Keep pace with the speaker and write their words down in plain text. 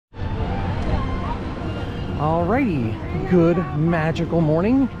Alrighty, good magical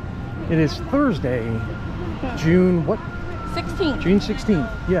morning. It is Thursday, June what? 16th. June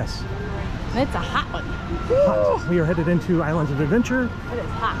 16th, yes. And it's a hot one. Hot. We are headed into Islands of Adventure. It is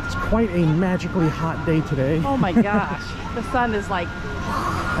hot. It's quite a magically hot day today. Oh my gosh. The sun is like...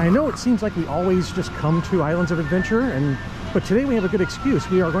 I know it seems like we always just come to Islands of Adventure, but today we have a good excuse.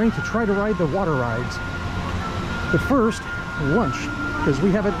 We are going to try to ride the water rides. But first, lunch, because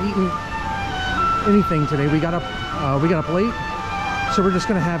we haven't eaten anything today. We got up late, so we're just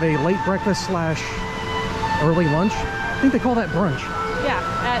going to have a late breakfast slash early lunch. I think they call that brunch. Yeah,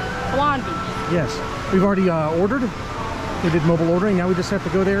 at Blondies. Yes, we've already ordered. We did mobile ordering. Now we just have to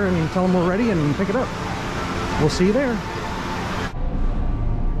go there and tell them we're ready and pick it up. We'll see you there.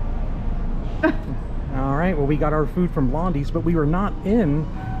 All right, well, we got our food from Blondies, but we were not in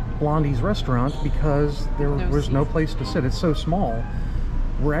Blondie's restaurant because there was no place to sit. It's so small.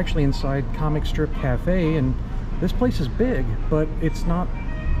 We're actually inside Comic Strip Cafe, and this place is big, but it's not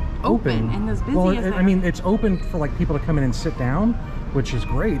open. And as busy well, as I mean, it's open for like people to come in and sit down, which is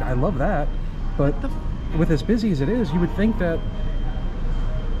great. I love that. But with as busy as it is, you would think that...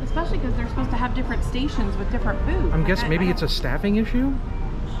 Especially because they're supposed to have different stations with different food. I'm guessing maybe it's a staffing issue?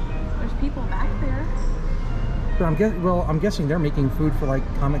 There's people back there. But I'm guessing they're making food for like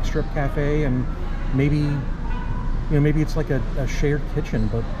Comic Strip Cafe, and maybe, you know, maybe it's like a shared kitchen,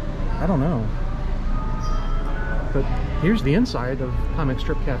 but I don't know. But here's the inside of Comic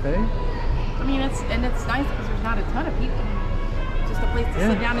Strip Cafe. I mean, it's nice because there's not a ton of people. It's just a place to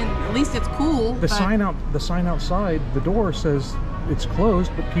sit down, and at least it's cool. The sign outside the door says it's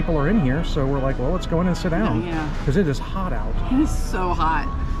closed, but people are in here, so we're like, well, let's go in and sit down. Yeah. Because it is hot out. It is so hot.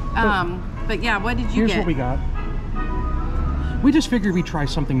 But yeah, what did you get? Here's what we got. We just figured we'd try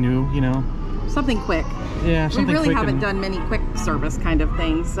something new, you know. Something quick. Yeah, something quick. We really haven't done many quick service kind of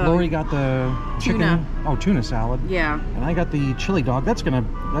things. So Lori got the chicken, tuna salad. Yeah. And I got the chili dog. That's gonna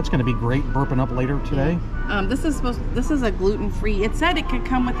be great burping up later today. This is a gluten-free. It said it could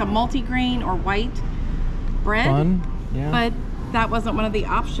come with a multigrain or white bread. Bun, yeah. But that wasn't one of the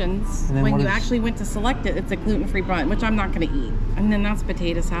options. When you actually went to select it, it's a gluten-free bun, which I'm not gonna eat. And then that's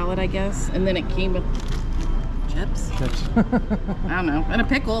potato salad, I guess. And then it came with chips. I don't know. And a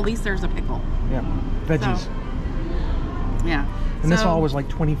pickle. At least there's a pickle. Yeah. Veggies. So, yeah. And this all was like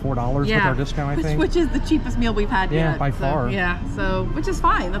 $24 with our discount, I think. Which is the cheapest meal we've had yet. Yeah, by far. Yeah. So, which is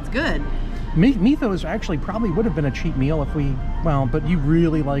fine. That's good. Mythos actually probably would have been a cheap meal if we, but you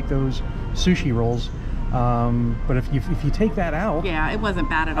really like those sushi rolls. But if you take that out, yeah, it wasn't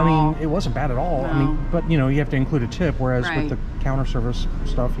bad at all. I mean, it wasn't bad at all. No. I mean, but you know, you have to include a tip, whereas with the counter service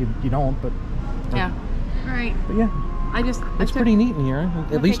stuff, you don't. But yeah, all right. But yeah, it's pretty neat in here.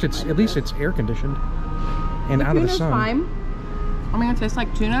 At least it's air conditioned and out of the sun. Fine. I mean, it tastes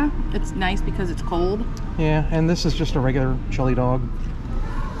like tuna. It's nice because it's cold. Yeah, and this is just a regular chili dog.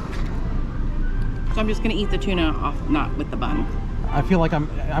 So I'm just gonna eat the tuna off, not with the bun. I feel like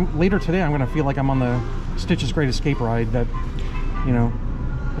I'm later today. I'm gonna feel like I'm on the Stitch's Great Escape ride. That, you know,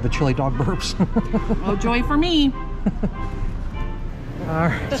 with the chili dog burps. Oh, joy for me. All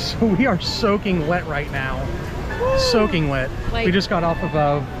right, so we are soaking wet right now. Woo! Soaking wet. We just got off of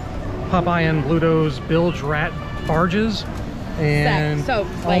Popeye and Bluto's bilge rat barges, and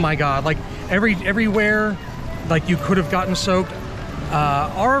oh my God, like everywhere, like you could have gotten soaked.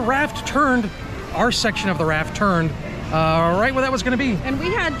 Our section of the raft turned right where that was going to be. And we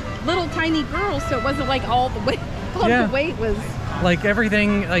had little tiny girls, so it wasn't like all the weight. The weight was like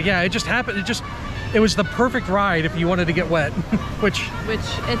everything. Like it just happened. It was the perfect ride if you wanted to get wet, which it's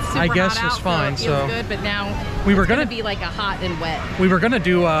super I guess hot is out, fine. So it feels good, but now we were gonna be like a hot and wet. We were gonna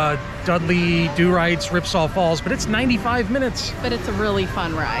do Dudley Do-Rights Ripsaw Falls, but it's 95 minutes. But it's a really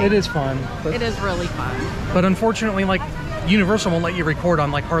fun ride. It is fun. It is really fun. But unfortunately, like Universal won't let you record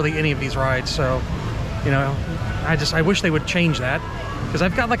on like hardly any of these rides, so you know, I wish they would change that, because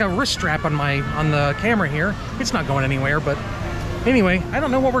I've got like a wrist strap on the camera here. It's not going anywhere, but anyway, I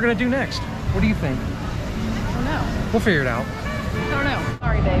don't know what we're gonna do next. What do you think? I don't know. We'll figure it out. I don't know.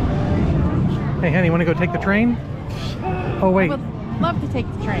 Sorry, babe. Hey, honey, want to go take the train? Oh wait. I would love to take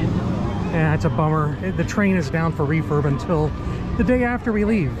the train. Yeah, it's a bummer. The train is down for refurb until the day after we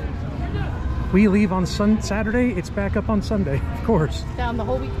leave. We leave on Saturday, it's back up on Sunday, of course. Down the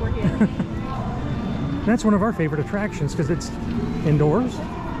whole week we're here. That's one of our favorite attractions because it's indoors,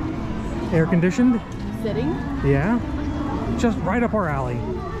 air conditioned. Sitting. Yeah, just right up our alley.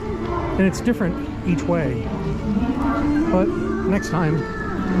 And it's different each way. But next time.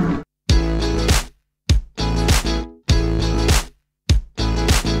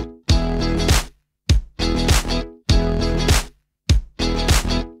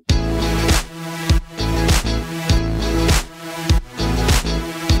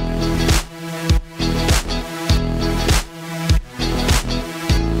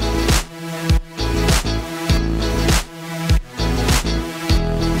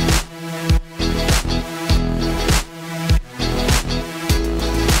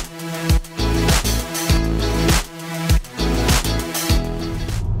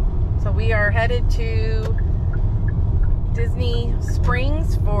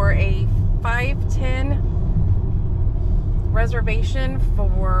 5:10 reservation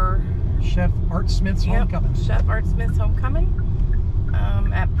for Chef Art Smith's Homecomin. Chef Art Smith's Homecomin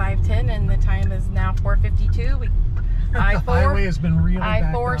at 5:10, and the time is now 4:52. The highway has been really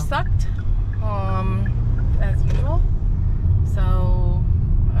backed I-4 up. sucked, as usual. So,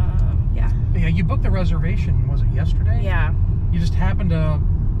 yeah. Yeah, you booked the reservation, was it yesterday? Yeah. You just happened to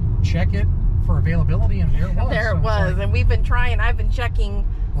check it for availability, and there it was. There it was, and we've been trying. I've been checking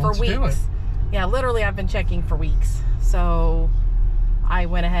for weeks. Do it. Yeah, literally, I've been checking for weeks. So I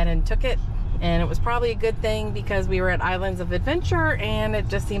went ahead and took it, and it was probably a good thing because we were at Islands of Adventure, and it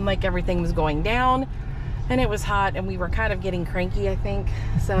just seemed like everything was going down, and it was hot, and we were kind of getting cranky, I think.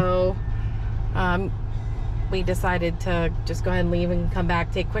 So we decided to just go ahead and leave and come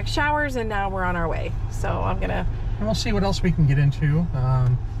back, take quick showers, and now we're on our way. So I'm gonna. And we'll see what else we can get into.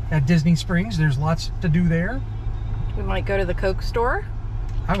 At Disney Springs, there's lots to do there. We might go to the Coke store.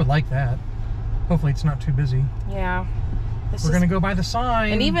 I would like that. Hopefully it's not too busy. Yeah. We're gonna go by the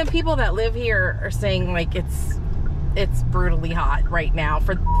sign. And even people that live here are saying like it's brutally hot right now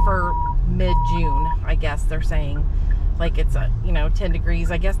for mid-June, I guess they're saying. Like it's 10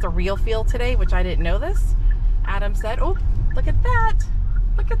 degrees. I guess the real feel today, which I didn't know this. Adam said, "Oh, look at that.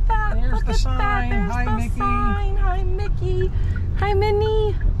 Look at that. There's look the at sign. that. There's Hi, the Mickey. sign. Hi, Mickey. Hi,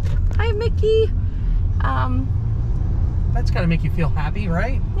 Minnie. Hi, Mickey." That's got to make you feel happy,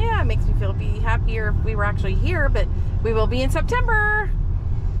 right? Yeah, it makes me feel happier if we were actually here, but we will be in September.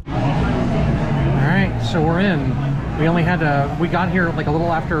 All right, so we're in. We only had to, we got here like a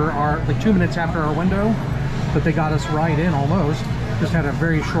little after like 2 minutes after our window, but they got us right in almost. Just had a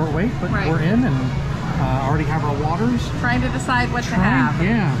very short wait, but we're in and already have our waters. Trying to decide what to have.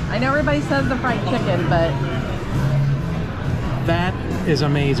 Yeah. I know everybody says the fried chicken, but that is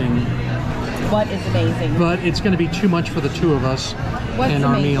amazing. What is amazing? But it's going to be too much for the two of us and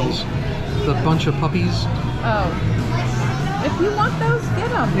our meals. The bunch of puppies. Oh. If you want those,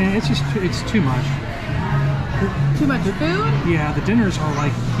 get them. Yeah, it's too much. Too much food? Yeah, the dinners are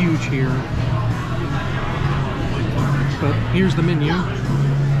like huge here. But here's the menu.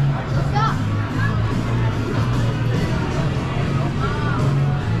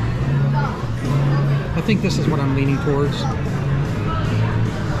 I think this is what I'm leaning towards.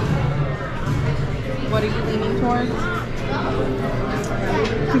 What are you leaning towards?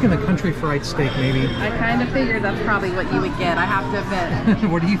 I'm thinking the country fried steak, maybe. I kind of figured that's probably what you would get, I have to admit.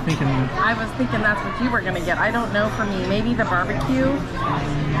 What are you thinking? I was thinking that's what you were going to get. I don't know for me. Maybe the barbecue?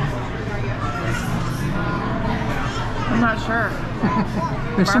 I'm not sure.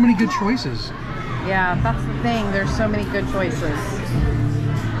 There's so many good choices. Yeah, that's the thing. There's so many good choices.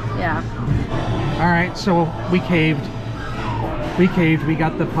 Yeah. All right, so we caved. We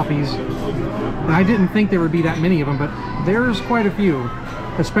got the puppies. And I didn't think there would be that many of them, but there's quite a few,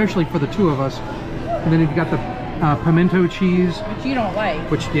 especially for the two of us. And then you've got the pimento cheese. Which you don't like.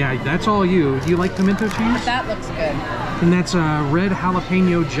 Which, yeah, that's all you. Do you like pimento cheese? But that looks good. And that's red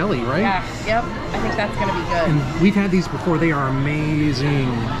jalapeno jelly, right? Yeah, yep. I think that's going to be good. And we've had these before. They are amazing.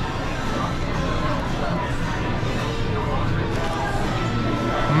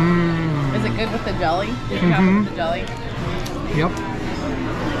 Is it good with the jelly? Did you have it with the jelly? Yep.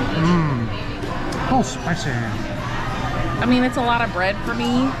 Oh, spicy. I mean, it's a lot of bread for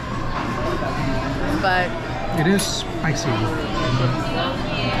me, but it is spicy.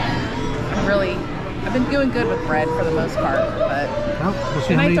 I've been doing good with bread for the most part, but well, we'll see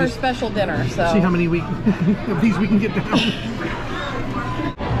tonight's our special dinner, so see how many of these we can get down.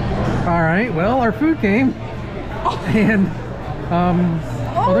 All right, well, our food came, and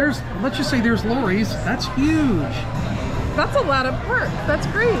well, let's just say there's Lori's. That's huge. That's a lot of work. That's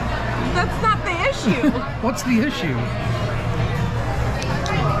great. That's not the issue. What's the issue?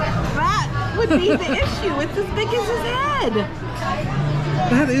 That would be the issue. It's as big as his head.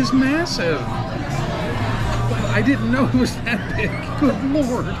 That is massive. I didn't know it was that big. Good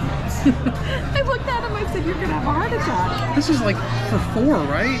Lord. I looked at him, I said, you're gonna have a heart attack. This is like for 4,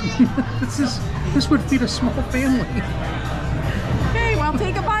 right? This would feed a small family. Okay, well,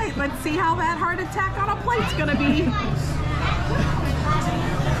 take a bite. Let's see how that heart attack on a plate's gonna be.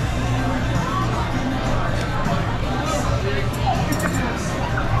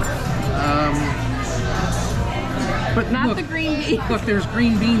 But not look, the green beans. Look, there's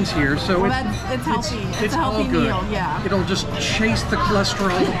green beans here, so well, it's healthy. It's a healthy all good. meal, yeah. It'll just chase the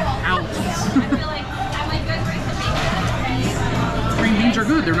cholesterol out. Green beans are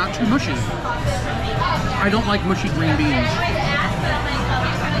good. They're not too mushy. I don't like mushy green beans.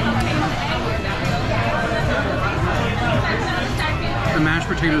 The mashed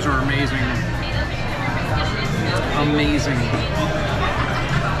potatoes are amazing. Amazing.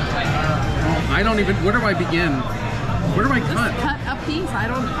 I don't even, where do I begin? Where do I cut? Just cut a piece. I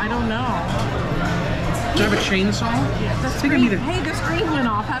don't know. Do I have a chainsaw? Yeah, the screen, hey, the screen went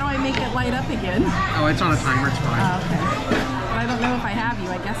off. How do I make it light up again? Oh, it's on a timer. It's fine. Okay. But I don't know if I have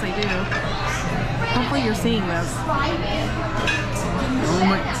you. I guess I do. Hopefully you're seeing this. Oh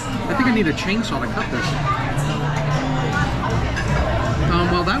my! I think I need a chainsaw to cut this.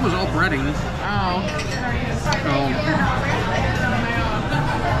 Well, that was all breading. Oh.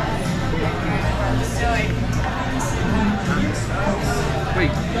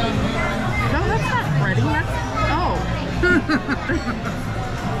 Wait. No, that's not breading. That's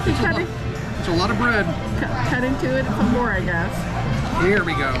It's a lot of bread. Cut into it some more, I guess. Here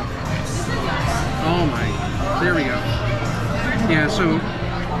we go. Oh my! There we go. Yeah. So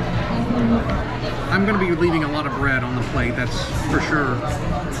I'm going to be leaving a lot of bread on the plate. That's for sure.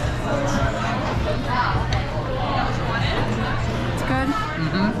 It's good.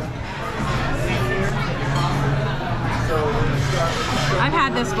 I've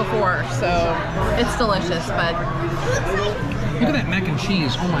had this before, so it's delicious, but look at that mac and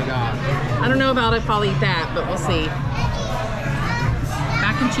cheese. Oh my god. I don't know about if I'll eat that, but we'll see.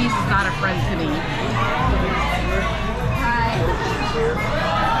 Mac and cheese is not a friend to me.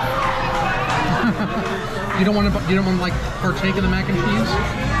 You don't want to like partake in the mac and cheese?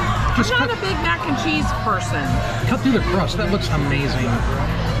 I'm not a big mac and cheese person. Cut through the crust. That looks amazing.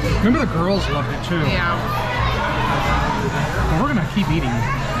 Remember the girls loved it too. Yeah. Well, we're gonna keep eating.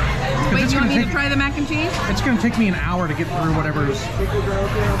 Wait, you want me to try the mac and cheese? It's gonna take me an hour to get through whatever's.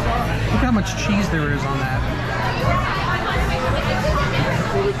 Look how much cheese there is on that.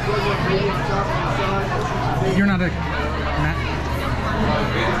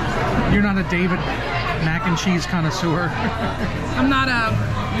 You're not a David mac and cheese connoisseur. I'm not a.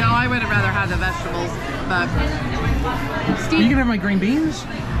 No, I would have rather had the vegetables, but. Steve, are you gonna have my green beans?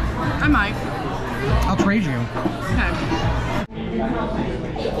 I might. I'll trade you. Okay.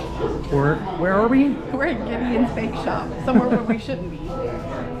 Where are we? We're at Gideon's Bake Shop, somewhere where we shouldn't be.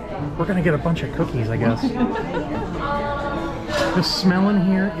 We're gonna get a bunch of cookies, I guess. The smell in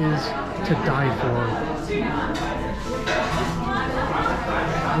here is to die for.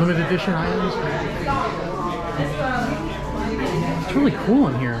 Limited edition items. It's really cool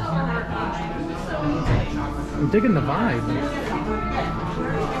in here. I'm digging the vibe.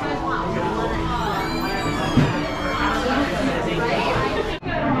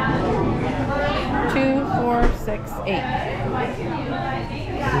 Two, 4, 6, 8.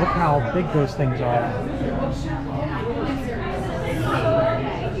 Look how big those things are.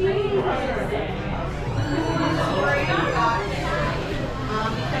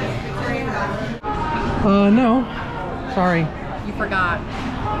 No. Sorry. You forgot.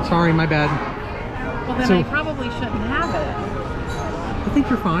 Sorry, my bad. Well, then I probably shouldn't have it. I think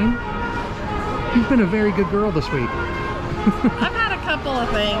you're fine. You've been a very good girl this week. I've had a couple of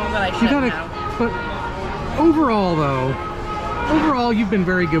things that I shouldn't have. But overall, you've been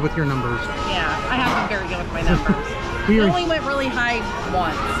very good with your numbers. Yeah, I have been very good with my numbers. We only went really high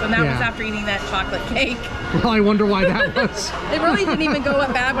once, and that was after eating that chocolate cake. Well, I wonder why that was. It really didn't even go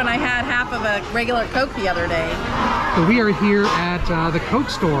up bad when I had half of a regular Coke the other day. So we are here at the Coke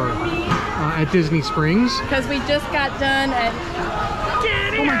store at Disney Springs. Because we just got done at...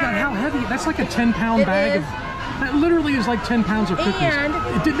 Oh my god, how heavy? That's like a 10-pound bag of... That literally is like 10 pounds of cookies. And...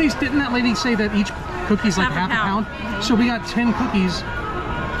 Didn't that lady say that each cookie's like half a pound? Mm-hmm. So we got 10 cookies.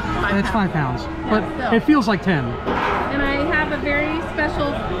 That's 5 pounds. But it feels like 10. And I have a very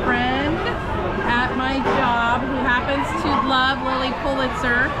special friend at my job who happens to love Lily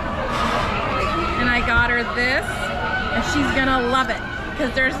Pulitzer. And I got her this, and she's gonna love it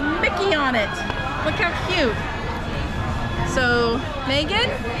because there's Mickey on it. Look how cute. So, Megan,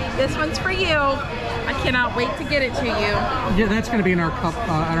 this one's for you. I cannot wait to get it to you. Yeah, that's gonna be in our cup,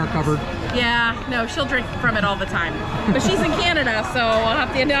 in our cupboard. Yeah, no, she'll drink from it all the time. But she's in Canada, so I'll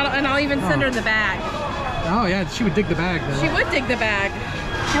have to, and I'll even send her the bag. Oh yeah, she would dig the bag then. She would dig the bag.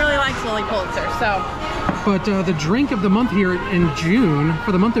 She really likes Lily Pulitzer, so. But the drink of the month here in June,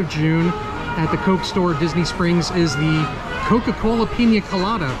 for the month of June, at the Coke store Disney Springs is the Coca-Cola Pina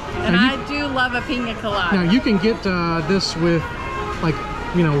Colada. And I do love a Pina Colada. Now you can get this with like,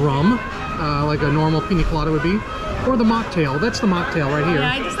 rum, like a normal Pina Colada would be, or the mocktail. That's the mocktail right here.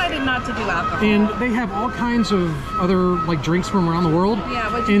 Yeah, I decided not to do alcohol. And they have all kinds of other like drinks from around the world. Yeah,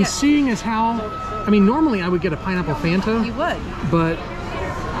 what'd you And get? seeing as how, I mean, normally I would get a pineapple Fanta. You would. But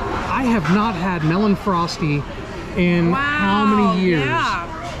I have not had melon frosty in how many years? Yeah.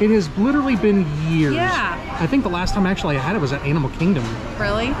 It has literally been years. Yeah. I think the last time actually I had it was at Animal Kingdom.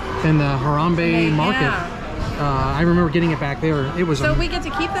 Really? In the Harambe Market. Yeah. I remember getting it back there. It was. So we get to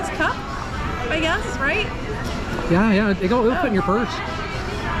keep this cup? I guess, right? Yeah, it'll fit in your purse.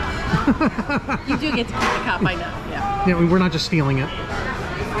 You do get to keep the cup, I know. Yeah. Yeah, we're not just stealing it.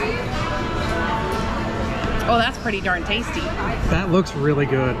 Oh, that's pretty darn tasty. That looks really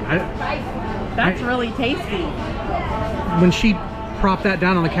good. That's really tasty. When she propped that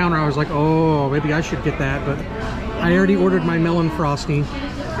down on the counter, I was like, oh, maybe I should get that, but I already ordered my melon frosty.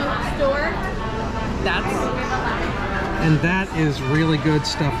 And that is really good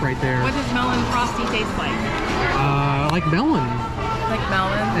stuff right there. What does melon frosty taste like? Like melon. Like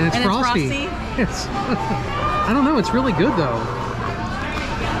melon? And it's frosty. Yes. I don't know, it's really good though.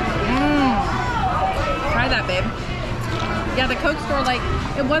 Try that, babe. Yeah, the Coke store, like,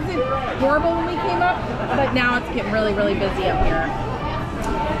 it wasn't horrible when we came up, but now it's getting really, really busy up here.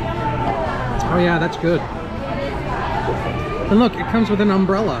 Oh yeah, that's good. And look, it comes with an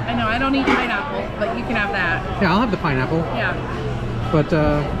umbrella. I know, I don't eat pineapple, but you can have that. Yeah, I'll have the pineapple. Yeah. But,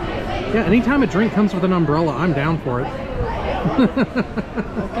 yeah, anytime a drink comes with an umbrella, I'm down for it.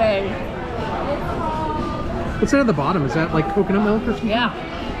 Okay. What's that at the bottom? Is that like coconut milk or something? Yeah.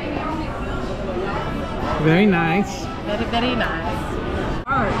 Very nice. Very, very nice.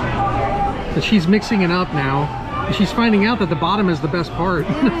 All right. So she's mixing it up now. And she's finding out that the bottom is the best part.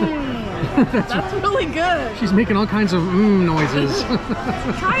 That's really good. She's making all kinds of noises.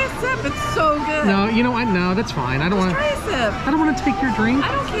 Try a sip. It's so good. No, you know what? No, that's fine. I don't want to. Try a sip. I don't want to take your drink.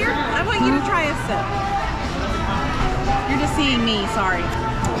 I don't care. I want you to try a sip. You're just seeing me. Sorry.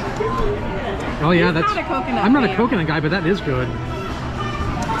 Oh yeah, He's not a coconut I'm not fan. a coconut guy, but that is good.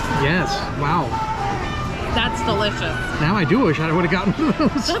 Yes. Wow. That's delicious. Now I do wish I would have gotten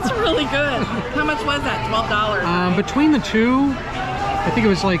those. That's really good. How much was that? $12. Right? Between the two, I think it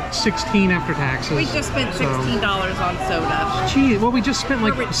was like $16 after taxes. We just spent $16 on soda. Gee, well, we just spent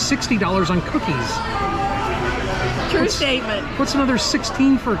like $60 on cookies. True statement. What's another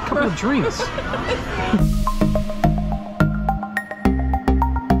 $16 for a couple of drinks?